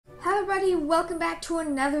everybody, welcome back to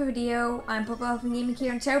another video. I'm Purple Elephant Gaming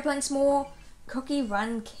here, and today we're playing some more Cookie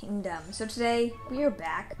Run Kingdom. So today, we are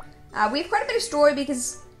back. We have quite a bit of story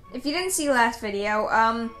because, if you didn't see last video,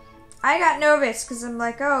 I got nervous because I'm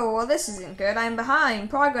like, oh, well this isn't good, I'm behind,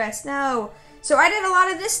 progress, no. So I did a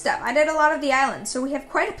lot of this stuff, I did a lot of the island, so we have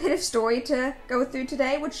quite a bit of story to go through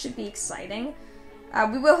today, which should be exciting.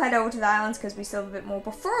 We will head over to the islands because we still have a bit more.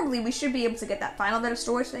 Preferably, we should be able to get that final bit of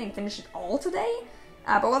story today and finish it all today.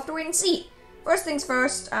 But we'll have to wait and see. First things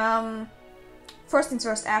first,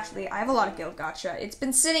 actually, I have a lot of Guild Gacha. It's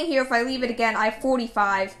been sitting here. If I leave it again, I have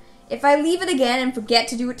 45. If I leave it again and forget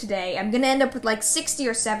to do it today, I'm going to end up with like 60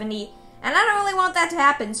 or 70. And I don't really want that to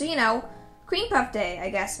happen. So, you know, Cream Puff Day, I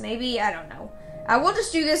guess. Maybe, I don't know. We'll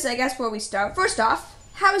just do this, I guess, before we start. First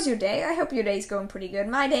off, how was your day? I hope your day's going pretty good.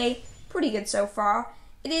 My day, pretty good so far.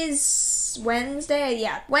 It is Wednesday.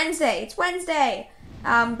 Yeah, Wednesday. It's Wednesday.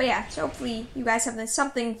 But yeah, so hopefully you guys have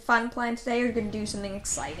something fun planned today. You're going to do something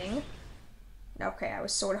exciting. Okay, I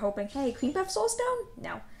was sort of hoping, hey, Cream Puff Soulstone?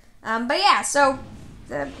 No. But yeah, so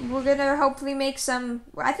we're going to hopefully make some,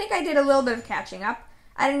 I think I did a little bit of catching up.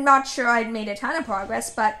 I'm not sure I made a ton of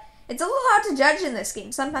progress, but it's a little hard to judge in this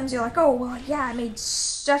game. Sometimes you're like, oh, well, yeah, I made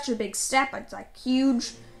such a big step. It's like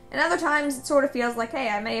huge. And other times it sort of feels like, hey,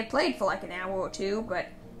 I may have played for like an hour or two, but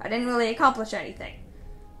I didn't really accomplish anything.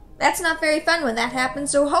 That's not very fun when that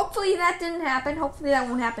happens, so hopefully that didn't happen. Hopefully that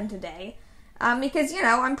won't happen today. Because, you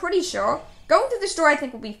know, I'm pretty sure going through the story I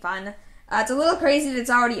think will be fun. It's a little crazy that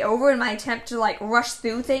it's already over in my attempt to, like, rush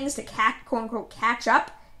through things to quote-unquote catch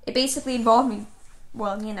up. It basically involved me,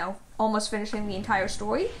 well, you know, almost finishing the entire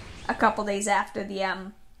story a couple days after the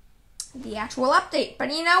actual update.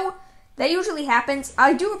 But, you know, that usually happens.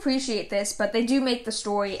 I do appreciate this, but they do make the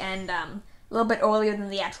story end, a little bit earlier than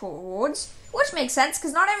the actual rewards, which makes sense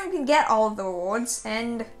because not everyone can get all of the rewards,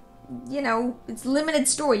 and you know, it's limited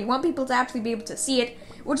story. You want people to actually be able to see it,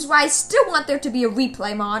 which is why I still want there to be a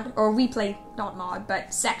replay mod, or replay, not mod,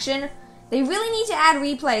 but section. They really need to add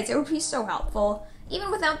replays. It would be so helpful.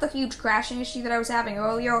 Even without the huge crashing issue that I was having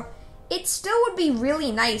earlier, it still would be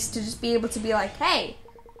really nice to just be able to be like, hey,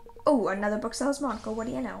 oh, another Booksellers Monaco, what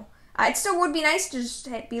do you know? It still would be nice to just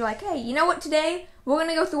be like, hey, you know what, today we're going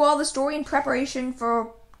to go through all the story in preparation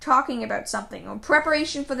for talking about something, or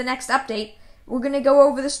preparation for the next update. We're going to go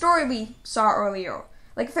over the story we saw earlier.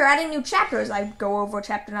 Like, if they're adding new chapters, I go over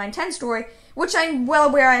Chapter 9, 10 story, which I'm well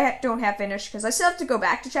aware I don't have finished, because I still have to go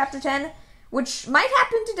back to Chapter 10, which might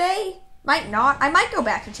happen today, might not. I might go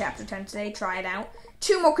back to Chapter 10 today, try it out.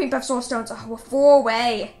 2 more Cream Puff Soulstones. Oh, we're 4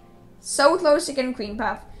 away. So close to getting Cream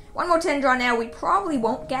Puff. 1 more 10 draw now. We probably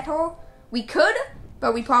won't get her. We could,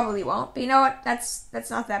 but we probably won't. But you know what? That's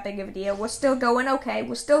not that big of a deal. We're still going okay.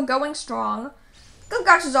 We're still going strong. Guild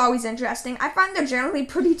Gacha is always interesting. I find they're generally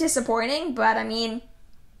pretty disappointing, but I mean,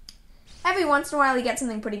 every once in a while you get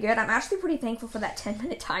something pretty good. I'm actually pretty thankful for that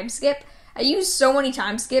 10-minute time skip. I used so many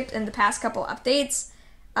time skips in the past couple updates,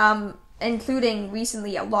 including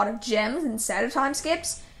recently a lot of gems instead of time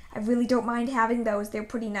skips. I really don't mind having those. They're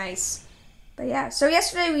pretty nice. But yeah, so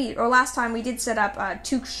yesterday last time we did set up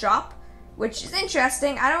Took's shop, which is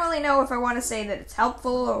interesting. I don't really know if I want to say that it's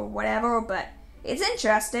helpful or whatever, but it's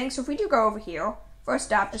interesting. So if we do go over here,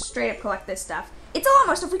 first up, just straight up collect this stuff. It's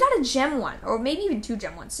almost, if we got a gem one, or maybe even 2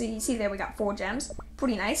 gem ones. So you see there we got 4 gems.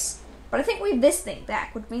 Pretty nice. But I think we have this thing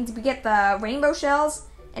back, which means we get the rainbow shells,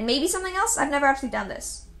 and maybe something else. I've never actually done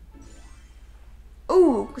this.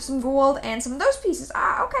 Ooh, some gold and some of those pieces.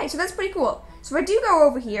 Ah, okay, so that's pretty cool. So if I do go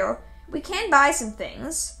over here, we can buy some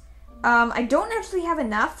things. I don't actually have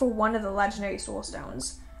enough for one of the legendary soul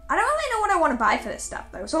stones. I don't really know what I want to buy for this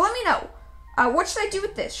stuff, though, so let me know. What should I do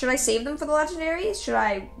with this? Should I save them for the legendaries? Should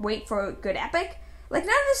I wait for a good epic? Like,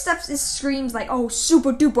 none of this stuff screams like, oh,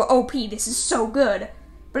 super duper OP, this is so good.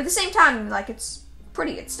 But at the same time, like, it's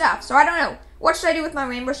pretty good stuff, so I don't know. What should I do with my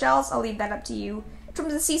rainbow shells? I'll leave that up to you. In terms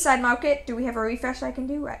of the seaside market, do we have a refresh I can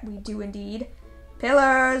do? We do indeed.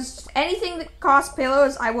 Pillars. Anything that costs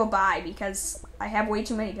pillars, I will buy, because I have way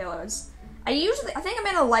too many pillars. I think I'm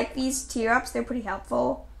gonna like these tier-ups. They're pretty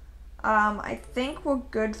helpful. I think we're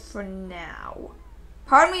good for now.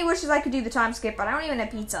 Part of me wishes I could do the time skip, but I don't even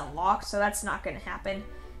have pizza unlocked, so that's not gonna happen.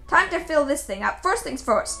 Time to fill this thing up. First things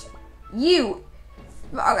first.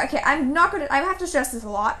 Okay, I have to stress this a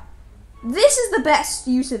lot. This is the best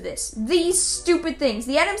use of this. These stupid things.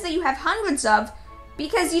 The items that you have hundreds of,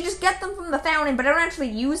 because you just get them from the fountain, but don't actually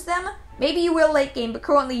use them. Maybe you will late game, but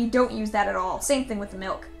currently you don't use that at all. Same thing with the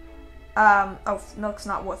milk. Oh, milk's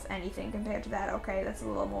not worth anything compared to that. Okay, that's a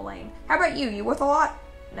little more lame. How about you? You worth a lot?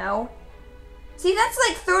 No? See, that's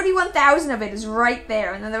like 31,000 of it is right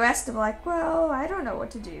there, and then the rest of like, well, I don't know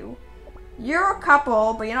what to do. You're a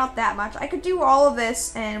couple, but you're not that much. I could do all of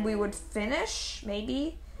this and we would finish,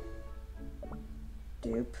 maybe.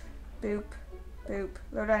 Doop, boop, boop.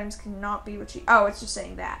 Load items cannot be retrieved. Oh, it's just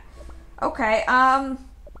saying that. Okay,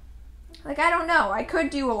 like, I don't know. I could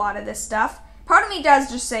do a lot of this stuff. Part of me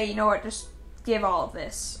does just say, you know what, just give all of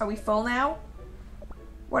this. Are we full now?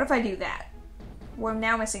 What if I do that? We're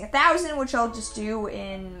now missing 1,000, which I'll just do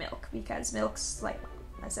in milk, because milk's, like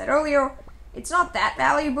I said earlier, it's not that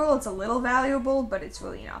valuable. It's a little valuable, but it's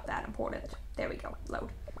really not that important. There we go. Load.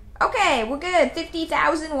 Okay, we're good.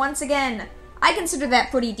 50,000 once again. I consider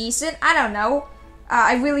that pretty decent. I don't know.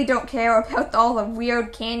 I really don't care about all the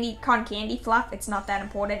weird cotton candy fluff. It's not that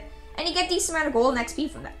important. And you get a decent amount of gold and XP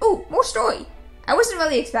from that. Ooh, more story. I wasn't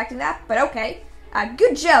really expecting that, but okay.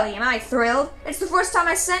 Good jelly. Am I thrilled? It's the first time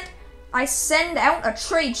I send out a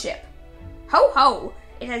trade ship. Ho ho.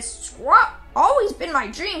 It has always been my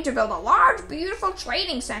dream to build a large, beautiful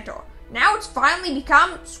trading center. Now it's finally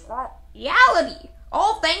become reality.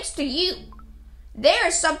 All thanks to you.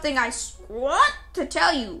 There's something I want to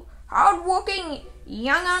tell you. Hard-working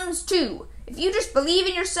young-uns too. If you just believe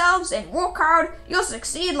in yourselves and work hard, you'll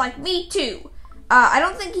succeed like me too. I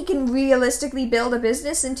don't think you can realistically build a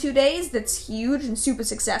business in 2 days that's huge and super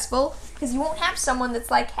successful, because you won't have someone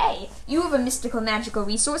that's like, hey, you have a mystical magical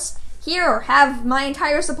resource. Here, have my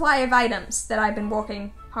entire supply of items that I've been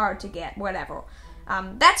working hard to get, whatever.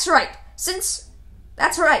 That's right. Since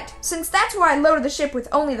that's why I loaded the ship with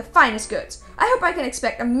only the finest goods. I hope I can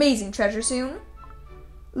expect amazing treasure soon.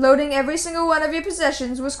 Loading every single one of your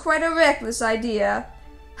possessions was quite a reckless idea.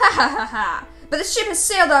 Ha ha ha ha. But the ship has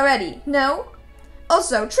sailed already, no?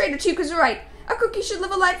 Also, Trader Tuka's right. A cookie should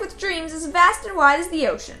live a life with dreams as vast and wide as the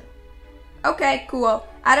ocean. Okay, cool.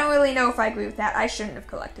 I don't really know if I agree with that. I shouldn't have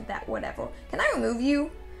collected that, whatever. Can I remove you?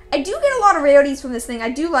 I do get a lot of rarities from this thing. I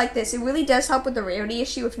do like this. It really does help with the rarity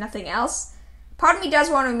issue, if nothing else. Part of me does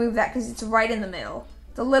want to remove that because it's right in the middle.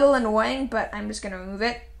 It's a little annoying, but I'm just going to remove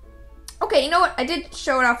it. Okay, you know what? I did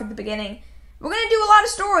show it off at the beginning. We're going to do a lot of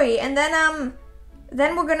story, and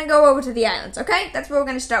then we're going to go over to the islands, okay? That's what we're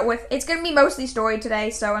going to start with. It's going to be mostly story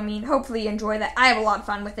today, so, I mean, hopefully you enjoy that. I have a lot of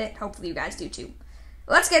fun with it. Hopefully you guys do, too.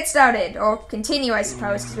 Let's get started, or continue, I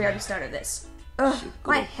suppose, because we already started this. Ugh,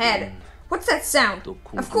 my head. What's that sound?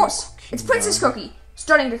 Of course, it's Princess Cookie,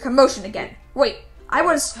 starting a commotion again. Wait,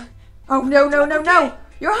 Oh, no, no, no, no!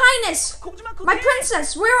 Your Highness! My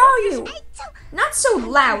princess, where are you? Not so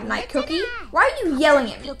loud, Night Cookie. Why are you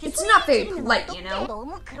yelling at me? It's not very polite, you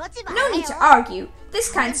know. No need to argue.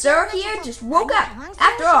 This kind sir here just woke up.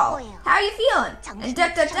 After all, how are you feeling? And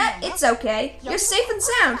it's okay. You're safe and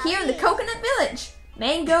sound here in the Coconut Village.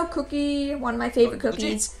 Mango Cookie, one of my favorite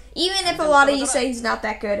cookies. Even if a lot of you say he's not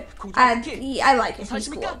that good, I like him. He's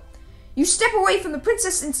cool. You step away from the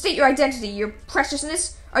princess and state your identity, your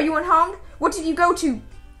preciousness. Are you unharmed? What did you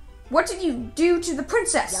do to the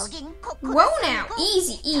princess? Whoa now,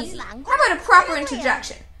 easy, easy. How about a proper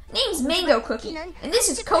introduction? Name's Mango Cookie, and this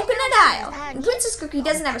is Coconut Isle. And Princess Cookie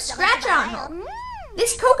doesn't have a scratch on her.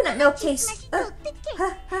 This coconut milk tastes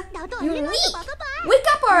unique. Wake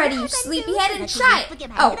up already, you sleepyhead, and try it.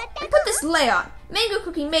 Oh, and put this lei on. Mango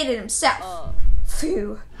Cookie made it himself.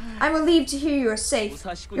 Phew. I'm relieved to hear you are safe.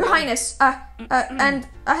 Your Highness, and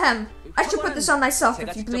ahem. I should put this on myself,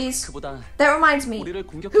 if you please. That reminds me.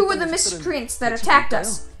 Who were the miscreants that attacked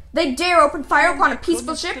us? They dare open fire upon a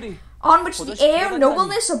peaceful ship on which the heir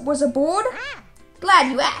nobleness was aboard?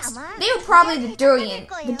 Glad you asked. They were probably the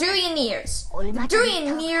Durianeers. The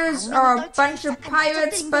Durianeers are a bunch of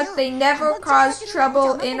pirates, but they never caused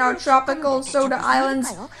trouble in our tropical soda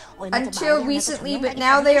islands until recently, but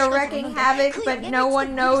now they are wreaking havoc, but no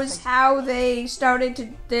one knows how they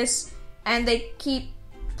started this, and they keep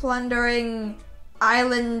plundering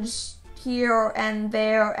islands here and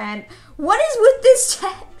there, and what is with this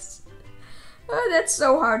text? Oh, that's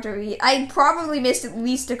so hard to read. I probably missed at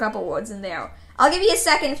least a couple words in there. I'll give you a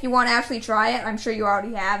second if you want to actually try it. I'm sure you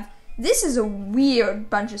already have. This is a weird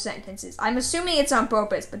bunch of sentences. I'm assuming it's on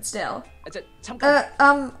purpose, but still.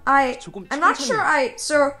 I'm not sure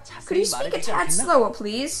sir, could you speak a tad slower,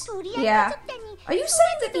 please? Yeah. Are you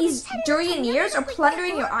saying that these Durianeers are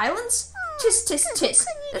plundering your islands? Tisk, tisk, tisk.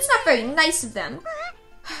 That's not very nice of them.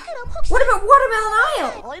 What about Watermelon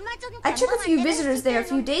Isle? I took a few visitors there a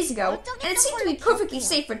few days ago, and it seemed to be perfectly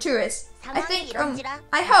safe for tourists. I think,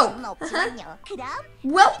 I hope.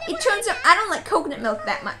 Well, it turns out I don't like coconut milk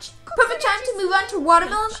that much. Perfect time to move on to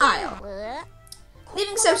Watermelon Isle.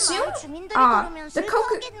 Leaving so soon? The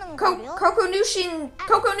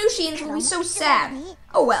Coconutians will be so sad.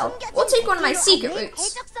 Oh well, we'll take one of my secret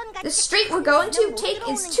routes. The strait we're going to take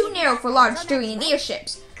is too narrow for large Durianeer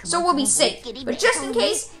ships. so we'll be safe. But just in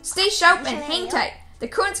case, stay sharp and hang tight. The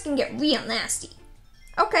currents can get real nasty.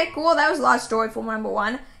 Okay, cool. That was a lot of story for number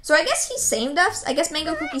 1. So I guess he saved us. I guess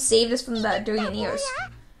Mango Cookie saved us from the Duryaneers.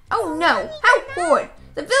 Oh no, how horrid.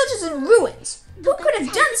 The village is in ruins. Who could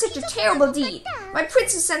have done such a terrible deed? My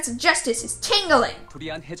prince's sense of justice is tingling.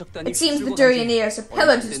 It seems the Duryaneers have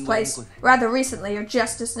pillaged this place rather recently, your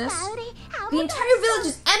justiceness. The entire village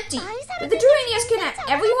is empty. Did the Duryaneers kidnap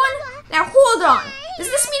everyone? Now hold on. Does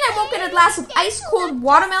this mean I won't get a glass of ice-cold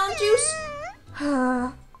watermelon juice?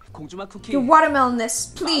 Your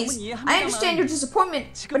watermelonness, please. I understand your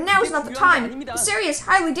disappointment, but now is not the time. This area is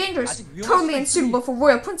highly dangerous, totally unsuitable for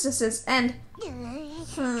royal princesses, and...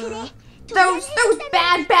 Those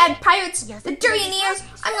bad pirates, the Duryaneers,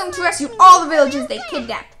 I'm going to rescue all the villagers they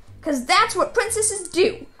kidnap. Because that's what princesses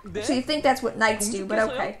do. So you think that's what knights do, but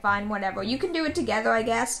okay, fine, whatever. You can do it together, I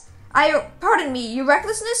guess. Pardon me, your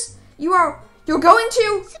recklessness? You're going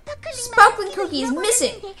to... Sparkling Cookie is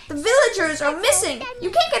missing. The villagers are missing.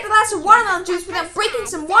 You can't get the glass of watermelon juice without breaking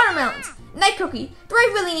some watermelons. Night Cookie, do I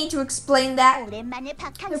really need to explain that?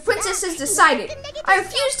 The princess has decided. I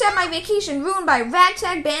refuse to have my vacation ruined by a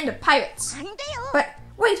ragtag band of pirates. But,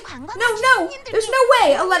 wait, no, there's no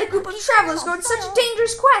way I'll let a group of travelers go on such a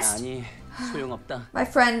dangerous quest. My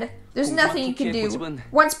friend, there's nothing you can do.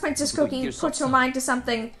 Once Princess Cookie puts her mind to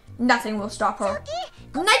something, nothing will stop her.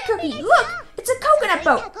 Night Cookie, look! It's a coconut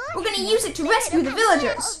boat! We're gonna use it to rescue the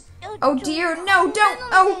villagers! Oh dear, no, don't!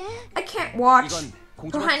 Oh, I can't watch.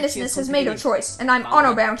 Her Highnessness has made her choice, and I'm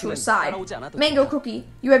honor-bound to her side. Mango Cookie,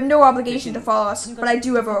 you have no obligation to follow us, but I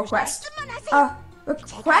do have a request.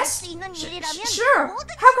 Request? Sure. How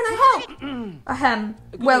can I help? Ahem.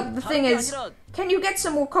 Well, the thing is, can you get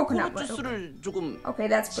some more coconut milk? Okay,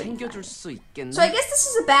 that's pretty kind. So I guess this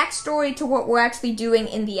is a backstory to what we're actually doing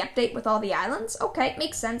in the update with all the islands. Okay,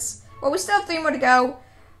 makes sense. Well, we still have 3 more to go.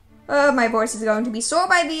 My voice is going to be sore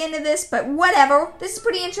by the end of this, but whatever. This is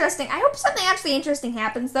pretty interesting. I hope something actually interesting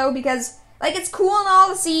happens, though, because, like, it's cool and all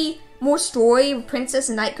to see more story of Princess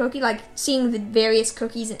and Night Cookie, like, seeing the various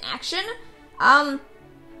cookies in action. Nothing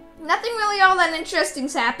really all that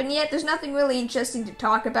interesting's happened yet. There's nothing really interesting to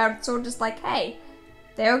talk about. It's sort of just like, hey,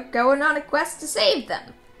 they're going on a quest to save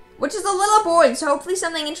them. Which is a little boring, so hopefully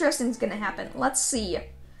something interesting's gonna happen. Let's see.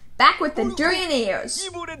 Back with the Duryaneers.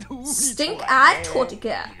 Stink-eyed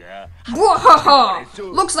Tortica.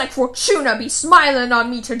 Bwahaha! Looks like Fortuna be smiling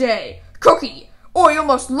on me today. Cookie, I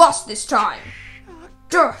almost lost this time.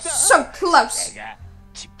 Duh, so close.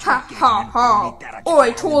 Ha ha ha.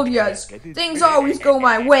 I told yas. Things always go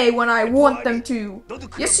my way when I want them to.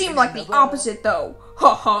 You seem like the opposite though.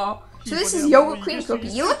 Ha ha. So this is Yogurt Cream Cookie.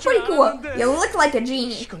 You look pretty cool. You look like a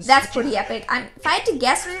genie. That's pretty epic. If I had to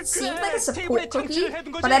guess, it seems like a support cookie,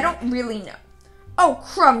 but I don't really know. Oh,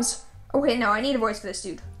 crumbs. Okay, no, I need a voice for this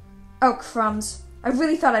dude. Oh, crumbs. I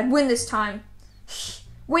really thought I'd win this time.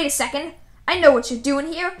 Wait a second. I know what you're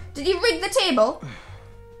doing here. Did you rig the table?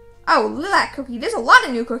 Oh, look at that cookie. There's a lot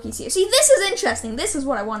of new cookies here. See, this is interesting. This is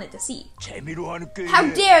what I wanted to see. How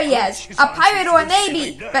dare yas? A pirate or a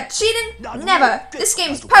maybe, but cheating? Never. This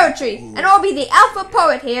game's poetry, and I'll be the alpha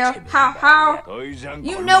poet here. Ha ha.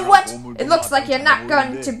 You know what? It looks like you're not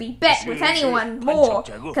going to be bet with anyone more,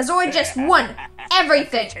 because I just won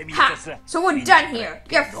everything. Ha. So we're done here.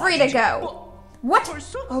 You're free to go. What?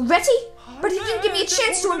 Already? But he didn't give me a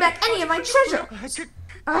chance to win back any of my treasure.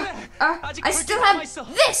 I still have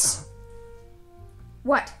this!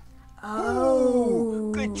 What?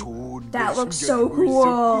 Oh, that looks so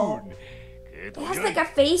cool. It has like a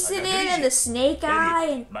face in it and the snake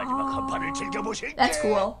eye and that's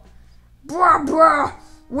cool. Bruh.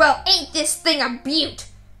 Well, ain't this thing a beaut?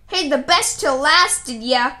 Hey, the best till last, did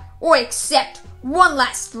ya? Or accept one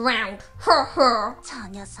last round. Poor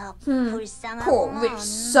rich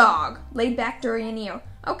sog. Laid back Duryaneer.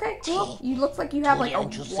 Okay, cool. You look like you have like a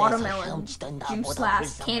watermelon juice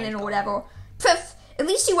slash cannon or whatever. Pff, at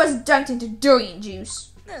least he wasn't dunked into durian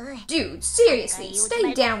juice. Dude, seriously,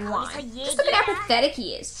 stay down line. Just look at how pathetic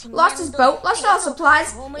he is. Lost his boat, lost all his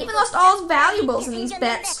supplies, even lost all his valuables in these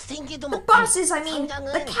bets. The boss is,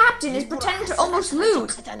 the captain is pretending to almost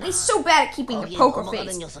lose, and he's so bad at keeping a poker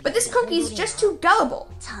face. But this cookie's just too gullible.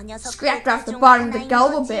 Scrapped off the bottom of the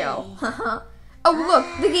gullible barrel. Haha. Oh look,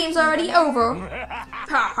 the game's already over.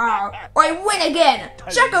 Ha ha, I win again.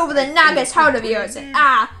 Chuck over the Naga's heart of yours and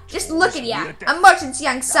just look at ya, a merchant's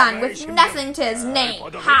young son with nothing to his name.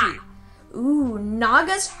 Ha. Ooh,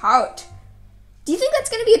 Naga's heart. Do you think that's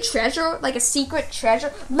gonna be a treasure? Like a secret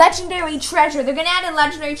treasure? Legendary treasure. They're gonna add in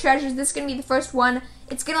legendary treasures. This is gonna be the first one.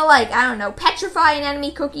 It's gonna petrify an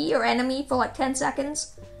enemy cookie or enemy for like 10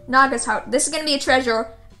 seconds. Naga's heart. This is gonna be a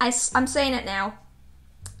treasure. I'm saying it now.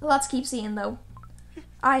 Let's keep seeing, though.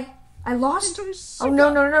 I lost? Oh,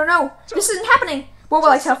 no. This isn't happening. What will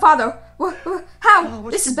I tell father? How?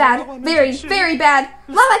 This is bad. Very, very bad.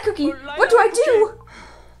 Lala Cookie, what do I do?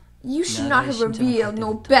 You should not have revealed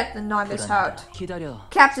nor bet the Naga's heart.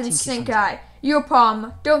 Captain Stinkeye, your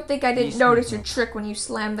palm. Don't think I didn't notice your trick when you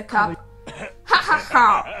slammed the cup.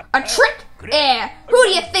 Ha! A trick? Who do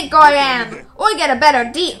you think I am? I get a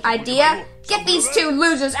better idea. Get these two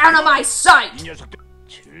losers out of my sight.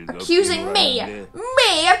 Accusing me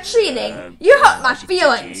of cheating. You hurt my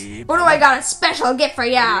feelings. What do I got a special gift for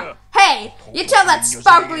ya? Hey, you tell that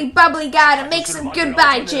sparkly bubbly guy to make some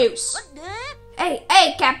goodbye juice.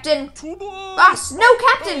 Hey, Captain. Boss, no,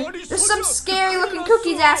 Captain. There's some scary looking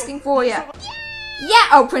cookies asking for you. Yeah,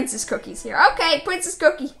 oh, Princess Cookie's here. Okay, Princess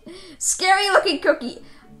Cookie. Scary looking cookie.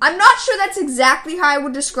 I'm not sure that's exactly how I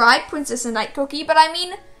would describe Princess and Night Cookie, but I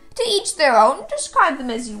mean, to each their own. Describe them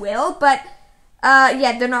as you will, but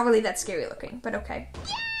yeah, they're not really that scary looking, but okay.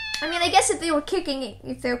 I mean, I guess if they were kicking you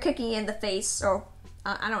in the face, or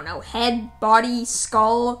I don't know, head, body,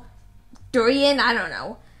 skull, durian, I don't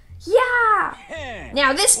know. Yeah!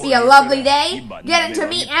 Now this be a lovely day. Getting to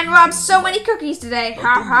meet and rob so many cookies today.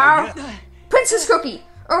 Ha ha! Princess Cookie!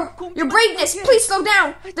 Oh, your braveness, please slow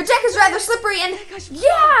down. The deck is rather slippery and...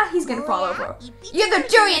 Yeah! He's gonna fall over. You're the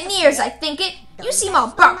Durianeers, I think it. You seem all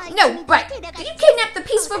bark, no bite. Did you kidnap the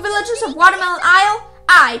peaceful villagers of Watermelon Isle?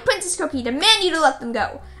 I, Princess Cookie, demand you to let them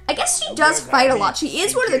go. I guess she does fight a lot. She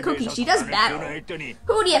is one of the cookies. She does battle.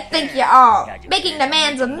 Who do you think you are? Making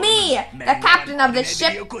demands of me, the captain of this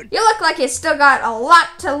ship. You look like you still got a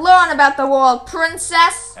lot to learn about the world,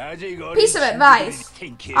 princess. Piece of advice.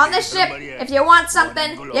 On this ship, if you want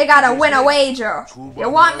something, you gotta win a wager. You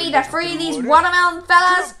want me to free these watermelon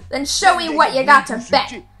fellas? Then show me what you got to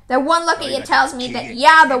bet. The one look at you tells me that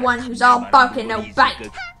you're the one who's all bark and no bite.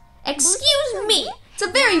 Excuse me. It's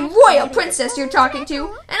a very royal princess you're talking to,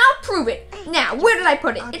 and I'll prove it. Now, where did I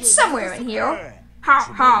put it? It's somewhere in here.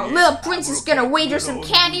 Ha, little princess gonna wager some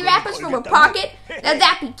candy wrappers from her pocket? Now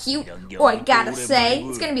that'd be cute. Oh, I gotta say,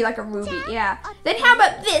 it's gonna be like a ruby, yeah. Then how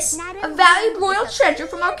about this? A valued royal treasure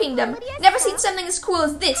from our kingdom. Never seen something as cool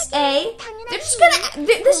as this, eh? They're just gonna,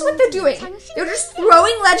 this is what they're doing. They're just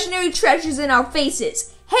throwing legendary treasures in our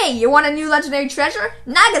faces. Hey, you want a new legendary treasure?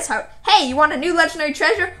 Naga's heart. Hey, you want a new legendary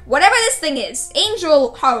treasure? Whatever this thing is.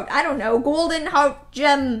 Angel heart. I don't know. Golden heart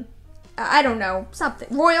gem. I don't know. Something.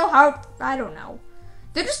 Royal heart. I don't know.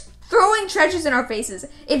 They're just throwing treasures in our faces.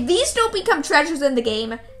 If these don't become treasures in the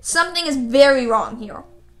game, something is very wrong here.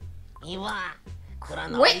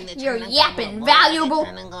 Wait, you're yapping. Valuable.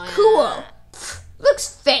 Cool. Pfft,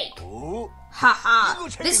 looks fake. Haha,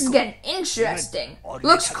 this is getting interesting.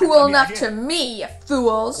 Looks cool enough to me, you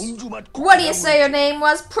fools. What do you say your name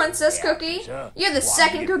was, Princess Cookie? You're the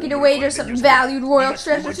second cookie to wager some valued royal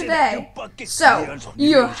treasure today. So,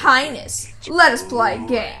 your highness, let us play a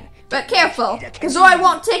game. But careful, because I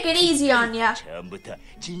won't take it easy on ya.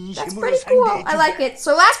 That's pretty cool. I like it.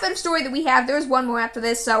 So last bit of story that we have, there's one more after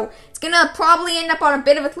this, so it's gonna probably end up on a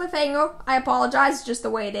bit of a cliffhanger. I apologize, it's just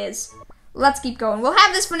the way it is. Let's keep going. We'll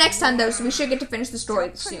have this for next time, though, so we should get to finish the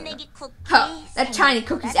story soon. Huh, that tiny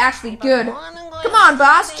cookie's actually good. Come on,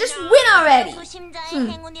 boss, just win already.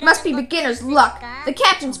 Must be beginner's luck. The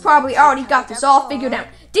captain's probably already got this all figured out.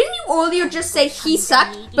 Didn't you earlier just say he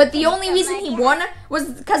sucked, but the only reason he won was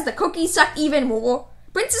because the cookie sucked even more?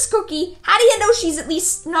 Princess Cookie, how do you know she's at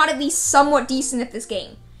least somewhat decent at this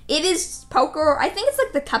game? It is poker. I think it's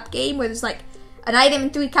like the cup game where there's like an item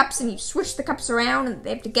and 3 cups and you switch the cups around and they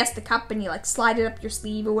have to guess the cup and you like slide it up your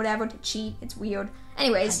sleeve or whatever to cheat. It's weird.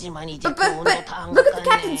 Anyways, but look at the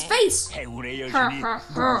captain's face.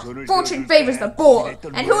 Fortune favors the bold.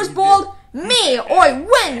 And who's bold? Me! I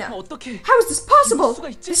win! How is this possible?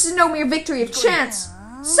 This is no mere victory of chance.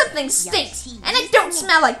 Something stinks, and it don't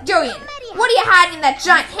smell like durian. What are you hiding in that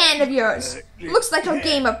giant hand of yours? Looks like our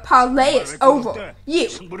game of parlay is over. You.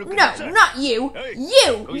 No, not you.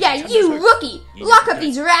 You! Yeah, you rookie! Lock up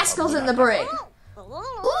these rascals in the brig.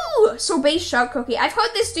 Ooh, Sorbet Shark Cookie. I've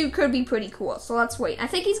heard this dude could be pretty cool, so let's wait. I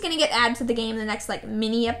think he's gonna get added to the game in the next, like,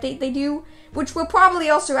 mini update they do, which will probably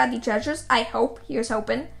also add the treasures. I hope. Here's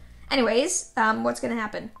hoping. Anyways, what's gonna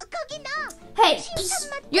happen? Hey,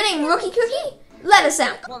 psst, your name Rookie Cookie? Let us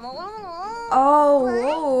out.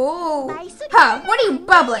 Oh. Huh, what are you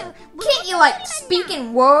bubbling? Can't you, like, speak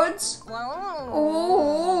in words?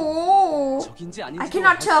 Oh. I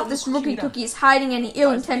cannot tell if this Rookie Cookie is hiding any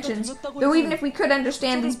ill intentions, though even if we could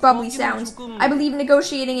understand these bubbly sounds, I believe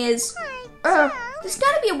negotiating is... there's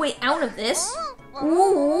gotta be a way out of this.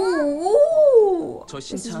 Ooh.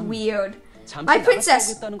 This is weird. My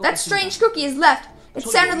princess, that strange cookie has left. It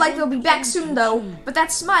sounded like they'll be back soon though, but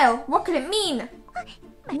that smile, what could it mean?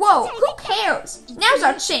 Whoa, who cares? Now's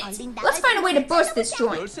our chance. Let's find a way to burst this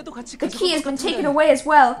joint. The key has been taken away as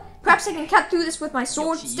well. Perhaps I can cut through this with my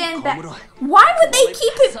sword. Stand back. Why would they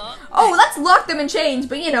keep him? Oh, let's lock them in chains,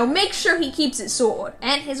 but you know, make sure he keeps his sword,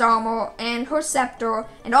 and his armor, and her scepter,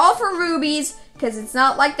 and all for rubies, because it's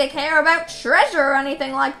not like they care about treasure or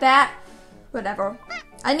anything like that. Whatever.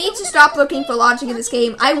 I need to stop looking for logic in this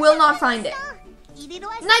game. I will not find it.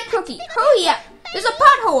 Night Cookie, hurry up. There's a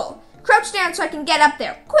pothole. Crouch down so I can get up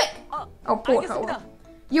there. Quick! Oh, porthole.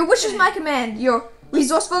 Your wish is my command. Your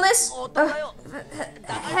resourcefulness?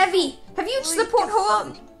 Heavy. Have you reached the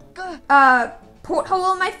porthole?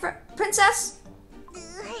 Porthole, my princess?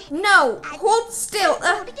 No. Hold still.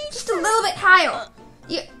 Just a little bit higher.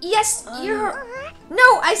 Yes, you're...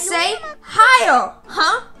 No, I say higher.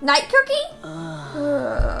 Huh? Night Cookie?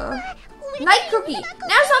 Night Cookie,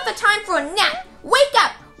 now's not the time for a nap. Wake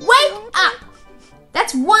up! Wake up!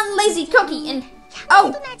 That's one lazy cookie and...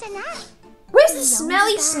 Oh! Where's the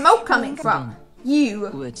smelly smoke coming from?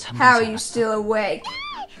 You, how are you still awake?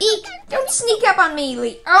 Eek! Don't sneak up on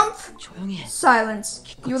me, Silence.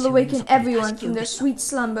 You'll awaken everyone from their sweet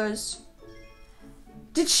slumbers.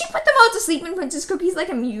 Did she put them all to sleep when Princess Cookie's like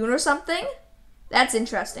immune or something? That's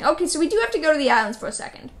interesting. Okay, so we do have to go to the islands for a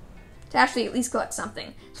second. To actually at least collect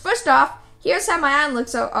something. So first off, here's how my island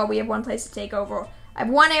looks. Oh, we have one place to take over. I have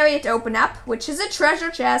one area to open up, which is a treasure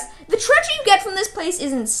chest. The treasure you get from this place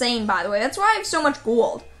is insane, by the way. That's why I have so much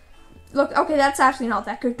gold. Look, okay, that's actually not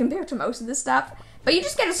that good compared to most of this stuff. But you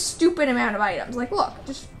just get a stupid amount of items. Like, look,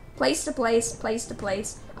 just place to place, place to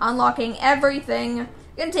place. Unlocking everything.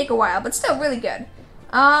 Gonna take a while, but still really good.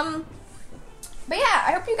 But yeah,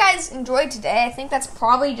 I hope you guys enjoyed today. I think that's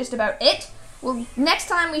probably just about it. Well, next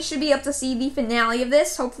time we should be able to see the finale of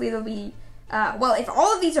this. Hopefully there'll be... well, if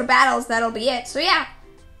all of these are battles, that'll be it. So yeah,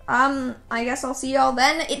 I guess I'll see y'all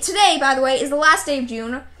then. Today, by the way, is the last day of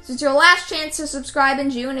June, so it's your last chance to subscribe in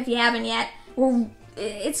June if you haven't yet. Well,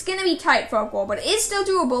 it's gonna be tight, folks, but it is still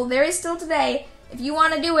doable. There is still today. If you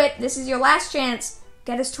want to do it, this is your last chance.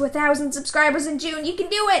 Get us to 1,000 subscribers in June. You can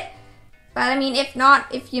do it. But I mean, if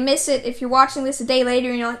not, if you miss it, if you're watching this a day later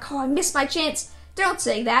and you're like, oh, I missed my chance, don't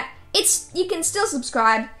say that. You can still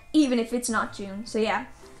subscribe even if it's not June. So yeah.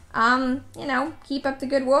 You know, keep up the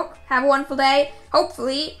good work. Have a wonderful day.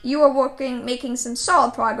 Hopefully, you are making some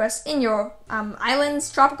solid progress in your, islands,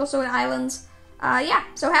 Tropical Soda Islands. Yeah,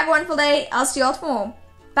 so have a wonderful day. I'll see you all tomorrow.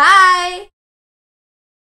 Bye!